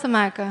mezelf te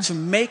maken. to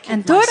make it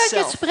En doordat je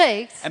het myself.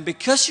 spreekt, And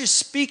because you're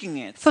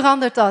speaking it,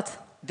 verandert dat.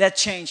 that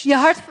changes. Je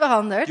hart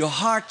verandert. Your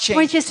heart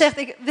Want changes. je zegt,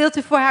 wilt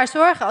u voor haar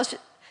zorgen?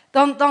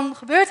 Dan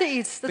gebeurt er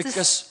iets.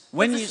 Because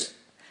when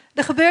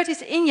Er gebeurt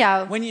iets in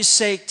jou. you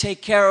say take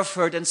care of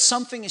her, then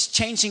something is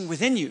changing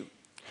within you.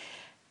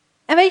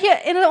 En weet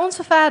je, in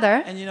Onze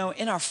Vader And you know,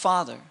 in our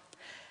Father,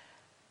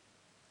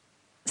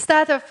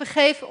 staat er,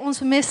 vergeef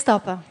onze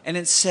misstappen. and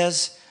it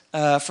says,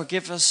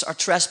 forgive us our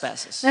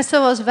trespasses. Net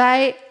zoals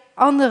wij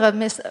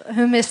anderen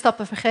hun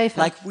misstappen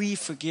vergeven. Like we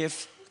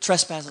forgive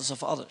trespasses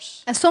of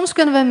others. En soms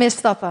kunnen we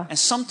misstappen. And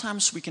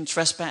sometimes we can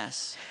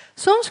trespass.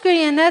 Soms kun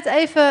je net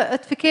even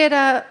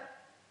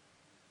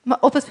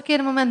op het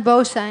verkeerde moment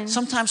boos zijn.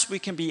 Sometimes we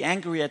can be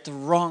angry at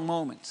the wrong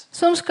moment.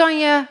 Soms kan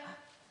je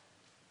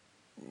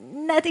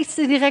net iets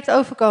te direct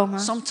overkomen.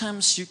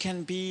 Sometimes you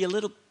can be a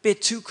little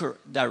bit too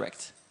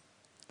direct.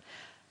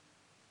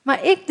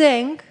 Maar ik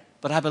denk,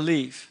 But I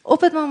believe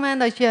op het moment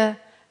dat je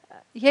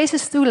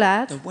Jezus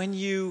toelaat, that when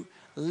you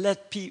let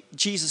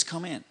Jesus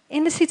come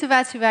in de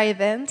situatie waar je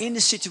bent, in the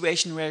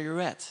situation where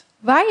you're at,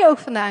 waar je ook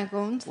vandaan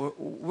komt,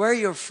 where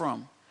you're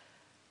from,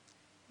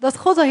 dat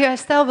God al je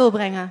herstel wil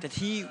brengen. that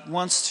He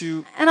wants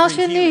to En als je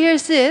bring nu healing. hier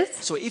zit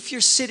So if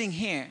you're sitting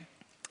here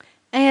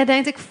En jij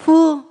denkt,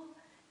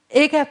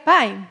 ik heb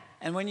pijn.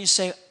 And when you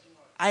say,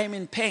 I am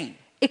in pain,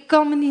 Ik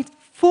kan me niet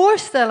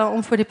voorstellen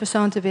om voor die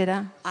persoon te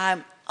bidden.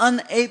 I'm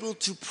unable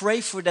to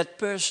pray for that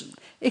person.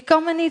 Ik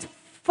kan me niet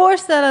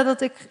voorstellen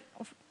dat ik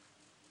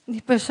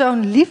die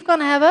persoon lief kan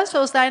hebben,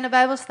 zoals daar in de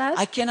Bijbel staat.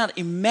 I cannot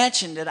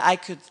imagine that I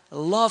could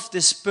love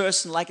this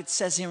person like it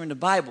says here in the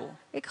Bible.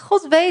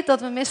 God weet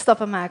dat we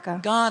misstappen maken.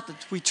 God,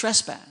 that we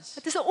trespass.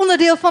 Het is een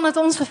onderdeel van het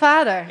Onze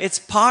Vader. It's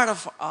part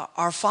of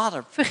our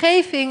Father.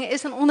 Vergeving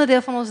is een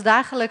onderdeel van ons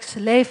dagelijkse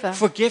leven.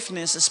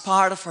 Forgiveness is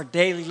part of our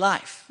daily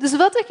life. Dus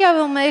wat ik jou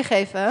wil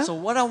meegeven,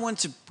 So what I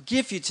want to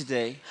give you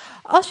today,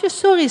 als je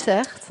sorry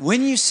zegt,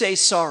 when you say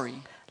sorry,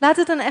 laat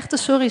het een echte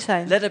sorry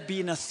zijn. let it be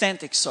an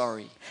authentic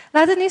sorry.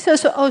 Laat het niet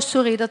zo, oh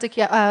sorry dat ik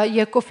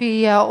je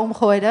koffie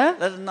omgooide.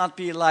 Let it not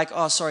be like,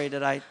 oh, sorry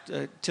that I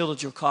tilted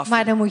your coffee.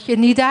 Maar dan moet je het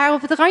niet daar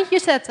op het randje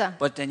zetten.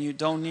 But then you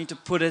don't need to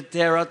put it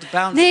there at the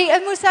boundary. Nee,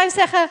 het moet zijn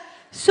zeggen,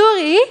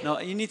 sorry, No,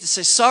 you need to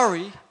say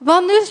sorry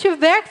want nu is je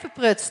werk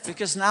verprutst.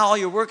 because now all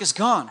your work is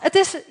gone.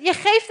 Je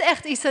geeft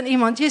echt iets aan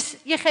iemand.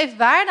 Je geeft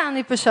waarde aan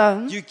die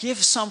persoon. You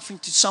give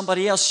something to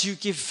somebody else. You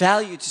give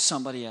value to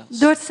somebody else.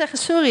 Door te zeggen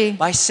sorry.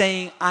 By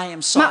saying, I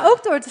am sorry. Maar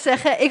ook door te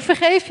zeggen, ik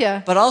vergeef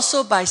je. But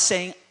also by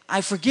saying,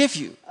 I forgive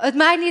you. Het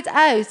maakt niet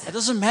uit. It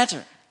doesn't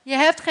matter. Je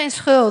hebt geen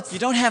schuld. You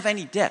don't have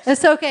any debt.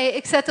 Het is oké,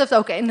 ik zet het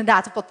ook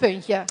inderdaad op dat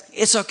puntje.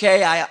 It's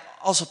okay. I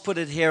also put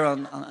it here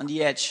on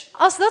the edge.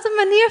 Als dat een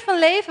manier van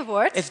leven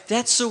wordt, If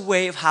that's a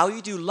way of how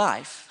you do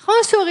life,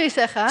 gewoon sorry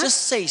zeggen.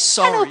 just say En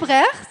sorry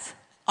oprecht.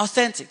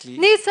 authentically.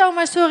 Niet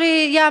zomaar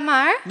sorry, ja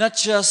maar.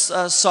 Not just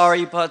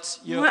sorry, but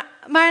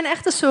Maar een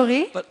echte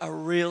sorry. but a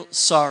real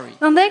sorry.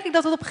 Dan denk ik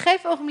dat het op een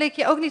gegeven ogenblik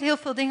je ook niet heel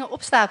veel dingen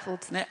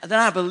opstapelt.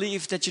 Then I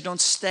believe that you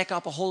don't stack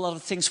up a whole lot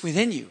of things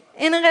within you.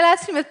 In een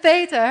relatie met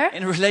Peter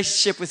In a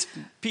relationship with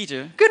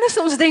Peter, kunnen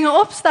soms dingen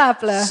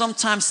opstapelen.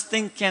 sometimes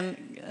things can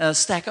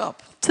stack up.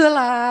 Te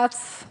laat.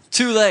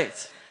 Too late.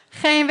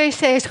 Geen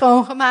wc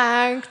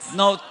schoongemaakt.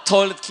 No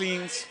toilet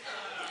cleaned.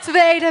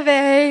 Tweede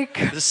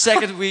week. The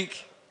second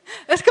week,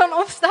 Het kan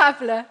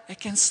opstapelen. it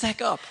can stack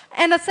up.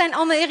 En dat zijn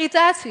allemaal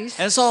irritaties.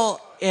 And it's all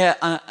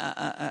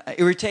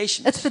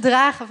irritations. Het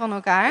verdragen van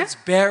elkaar. It's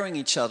bearing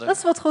each other. Dat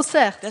is wat God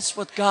zegt. That's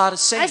what God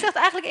is Hij saying. zegt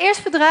eigenlijk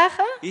eerst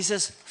verdragen He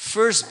says,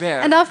 first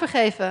bear en dan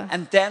vergeven.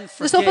 and then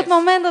Dus op het forgive.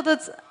 moment dat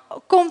het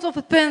komt op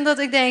het punt dat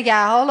ik denk,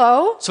 ja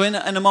hallo, So in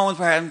a moment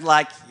where I'm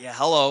like, yeah,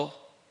 hello,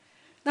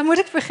 dan moet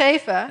ik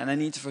vergeven. and I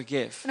need to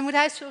forgive. En dan moet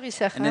hij sorry And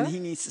then zeggen. he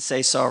needs to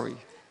say sorry,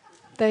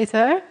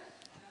 Peter.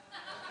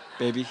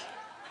 baby.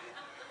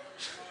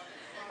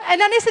 En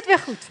dan is het weer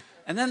goed.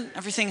 And then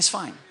everything is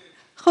fine.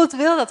 God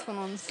wil dat van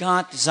ons.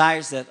 God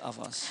desires that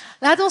of us.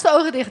 Laten we onze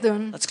ogen dicht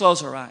doen. Let's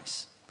close our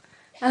eyes.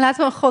 En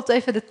laten we God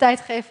even de tijd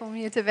geven om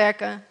hier te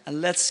werken. And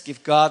let's give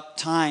God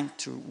time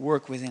to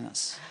work within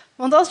us.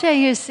 Want als jij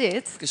hier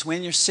zit Because when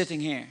you're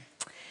sitting here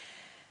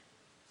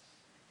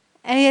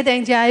en je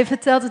denkt, ja, je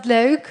vertelt het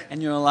leuk,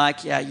 and you're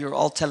like, yeah, you're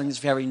all telling this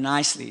very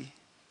nicely,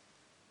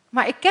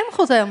 maar ik ken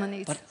God helemaal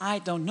niet. but I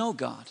don't know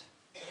God.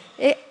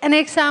 En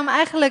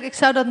ik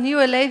zou dat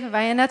nieuwe leven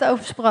waar je net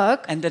over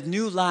sprak, And that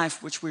new life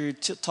which we're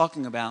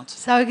talking about,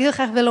 zou ik heel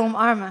graag willen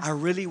omarmen.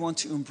 I really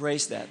want to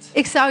embrace that.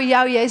 Ik zou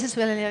jou, Jezus,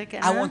 willen leren I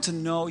kennen. want to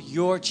know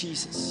your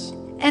Jesus.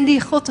 En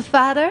die God de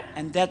Vader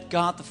And that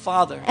God the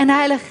Father en de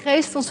Heilige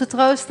Geest, onze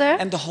trooster.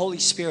 and the Holy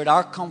Spirit,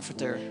 our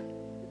comforter.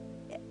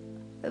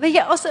 Weet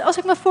je, als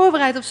ik me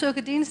voorbereid op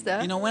zulke diensten,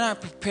 You know, when I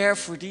prepare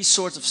for these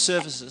sorts of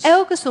services,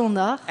 elke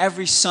zondag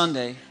every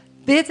Sunday,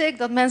 bid ik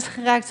dat mensen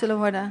geraakt zullen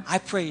worden. I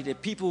pray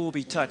that people will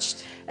be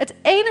touched. Het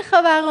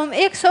enige waarom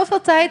ik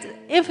zoveel tijd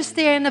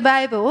investeer in de The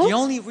Bijbel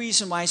only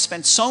reason why I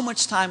spend so much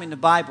time in the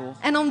Bible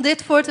en om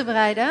dit voor te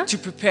bereiden, to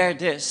prepare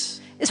this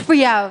is voor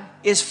jou.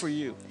 is for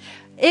you.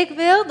 Ik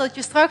wil dat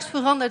je straks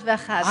veranderd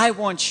weggaat. I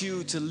want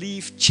you to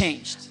leave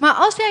changed. Maar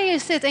als jij hier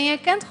zit en je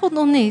kent God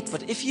nog niet.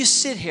 But if you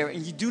sit here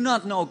and you do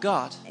not know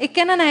God, Ik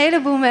ken een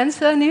heleboel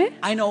mensen nu,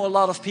 I know a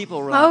lot of people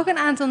maar ook around, een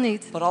aantal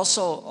niet. but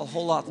also a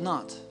whole lot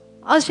not.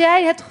 Als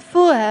jij het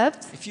gevoel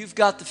hebt If you've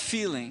got the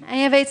feeling en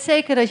je weet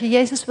zeker dat je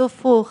Jezus wil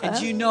volgen, and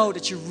you know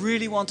that you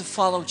really want to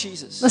follow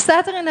Jesus, dan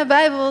staat er in de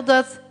Bijbel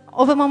dat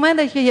op het moment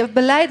dat je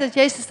beleidt dat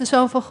Jezus de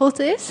Zoon van God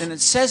is, then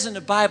it says in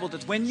the Bible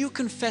that when you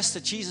confess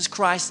that Jesus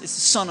Christ is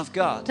the Son of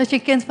God, dat je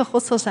een kind van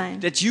God zal zijn.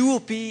 that you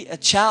will be a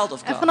child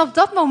of En God. vanaf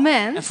dat And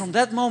moment from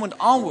that moment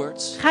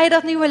onwards, ga je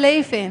dat nieuwe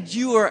leven in.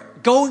 you are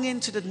going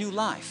into that new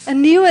life.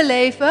 Een nieuwe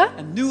leven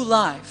A new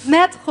life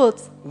met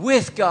God.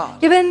 with God.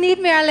 Je bent niet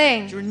meer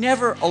alleen. You're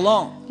never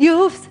alone. Je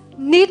hoeft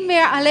niet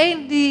meer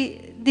alleen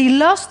die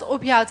last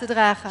op jou te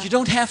dragen. You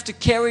don't have to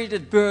carry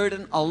that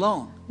burden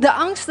alone. De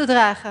angst te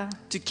dragen.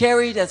 To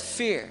carry that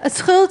fear. Het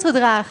schuld te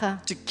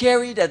dragen. To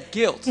carry that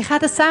guilt. Je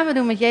gaat het samen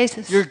doen met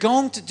Jezus. You're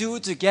going to do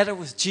it together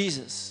with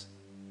Jesus.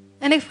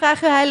 En ik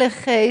vraag u, Heilige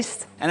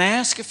Geest, And I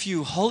ask of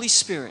you, Holy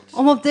Spirit,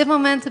 om op dit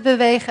moment te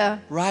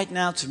bewegen. right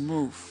now to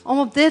move. Om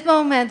op dit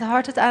moment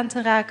hard het aan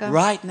te raken.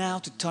 Right now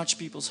to touch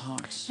people's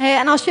hearts. Hey,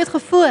 en als je het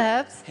gevoel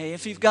hebt Hey,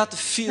 if you've got the dat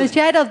feeling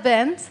jij dat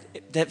bent,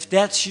 that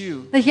that's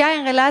you, dat jij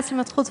een relatie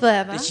met God wil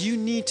hebben, that you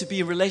need to be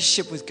in a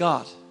relationship with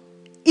God,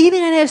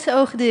 Iedereen heeft zijn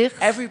ogen dicht.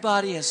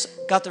 Everybody has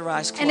got their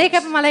eyes En closed. ik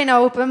heb hem alleen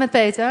open met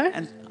Peter.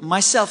 And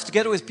myself,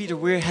 together with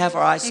Peter, we have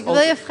our eyes Ik wil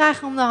je open.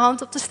 vragen om de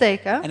hand op te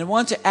steken. And I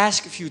want to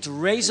ask of you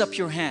to raise up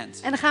your hand.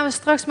 En dan gaan we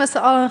straks met z'n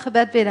allen een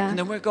gebed And bidden.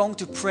 then we're going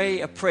to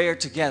pray a prayer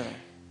together.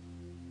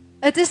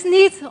 Het is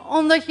niet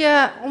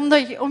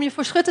om je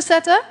voor schut te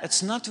zetten.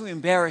 It's not to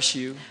embarrass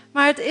you,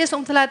 Maar het is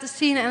om te laten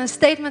zien en een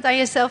statement aan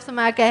jezelf te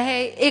maken.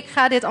 Hey, ik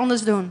ga dit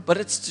anders doen. but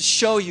it's to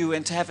show you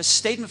and to have a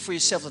statement for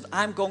yourself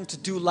that I'm going to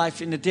do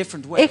life in a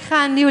different way. Ik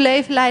ga een nieuw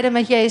leven leiden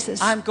met Jezus.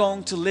 I'm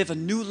going to live a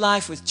new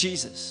life with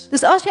Jesus.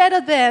 Dus als jij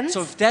dat bent,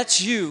 So if that's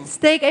you,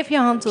 steek even je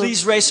hand op.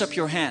 please raise up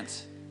your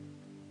hand.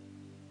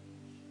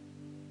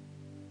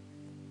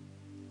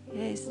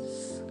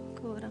 Jezus.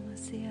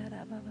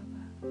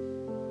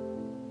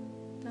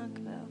 Dank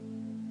u wel.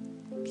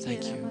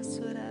 Thank you.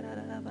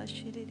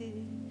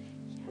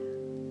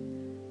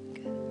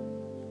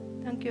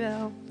 Dank u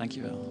wel.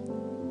 Dankjewel.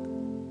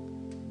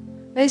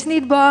 Wees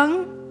niet bang.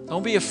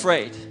 Don't be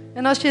afraid.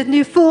 En als je het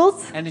nu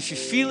voelt, And if you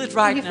feel it en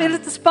right je now, vindt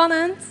het te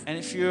spannend, and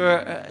if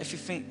you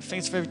think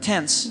it's very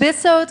tense, bid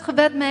zo het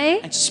gebed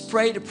mee. and just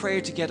pray the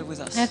prayer together with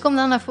us. En kom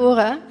dan naar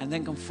voren. And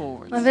then come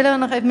forward. Dan willen we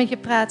nog even met je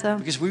praten.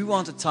 Because we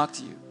want to talk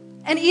to you.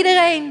 En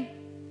iedereen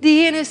die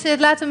hier nu zit,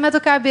 laten we met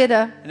elkaar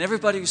bidden. And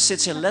everybody who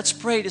sits here, let's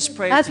pray this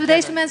prayer Laten we deze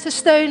together. mensen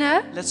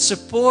steunen. Let's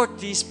support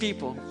these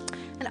people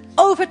En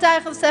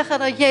overtuigend zeggen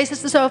dat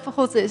Jezus de Zoon van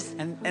God is.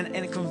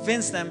 and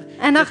convince them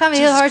En dan that gaan we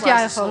heel Jesus hard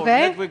Christ is juichen, Lord. oké?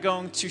 That we're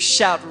going to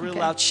shout, a real Oké.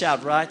 loud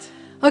shout, right?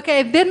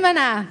 Oké, bid me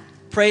na.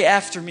 Pray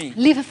after me.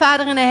 Lieve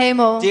Vader in de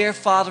hemel, Dear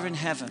Father in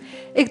heaven,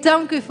 ik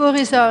dank u voor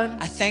uw Zoon.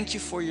 I thank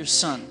you for your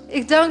Son.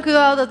 Ik dank u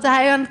wel dat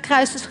hij aan het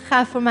kruis is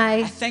gegaan voor I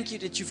mij. thank you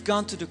that you've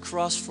gone to the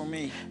cross for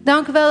me.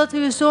 Dank u wel dat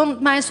u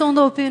mijn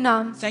zonde op u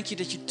nam. Thank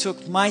you that you took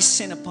my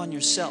sin upon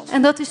yourself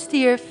En dat u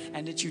stierf.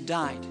 and that you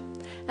died.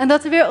 En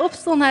dat u weer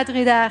opstond na 3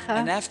 And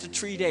dagen. after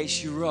 3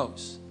 days you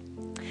rose.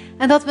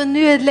 En dat we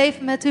nu het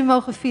leven met u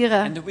mogen And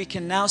vieren. that we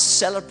can now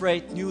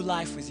celebrate new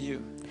life with you.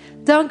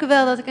 Dank u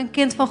wel dat ik een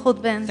kind van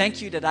God ben. Thank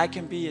you that I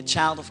can be a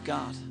child of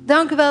God.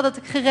 Dank u wel dat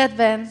ik gered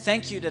ben.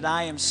 Thank you that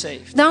I am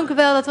saved. Dank u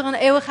wel dat er een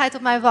eeuwigheid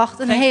op mij wacht,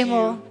 een Thank hemel.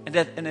 you and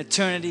that an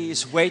eternity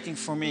is waiting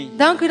for me.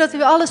 Dank u dat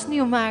u alles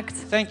nieuw maakt.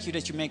 Thank you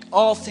that you make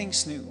all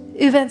things new.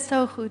 U bent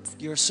zo goed.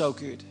 You're so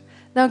good.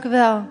 Dank u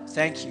wel.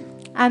 Thank you.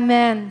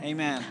 Amen.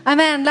 Amen.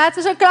 Amen. Laten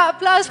we ze een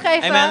applaus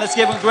geven. Amen. Let's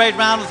give a great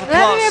round of We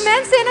hebben weer applause.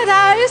 mensen in het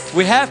huis.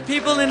 We have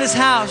people in this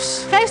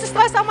house. Geef ze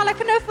straks allemaal een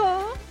knuffel.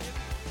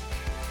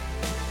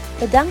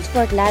 Bedankt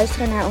voor het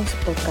luisteren naar onze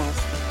podcast.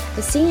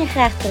 We zien je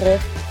graag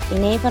terug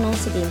in een van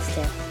onze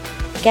diensten.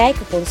 Kijk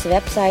op onze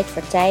website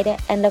voor tijden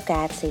en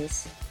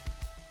locaties.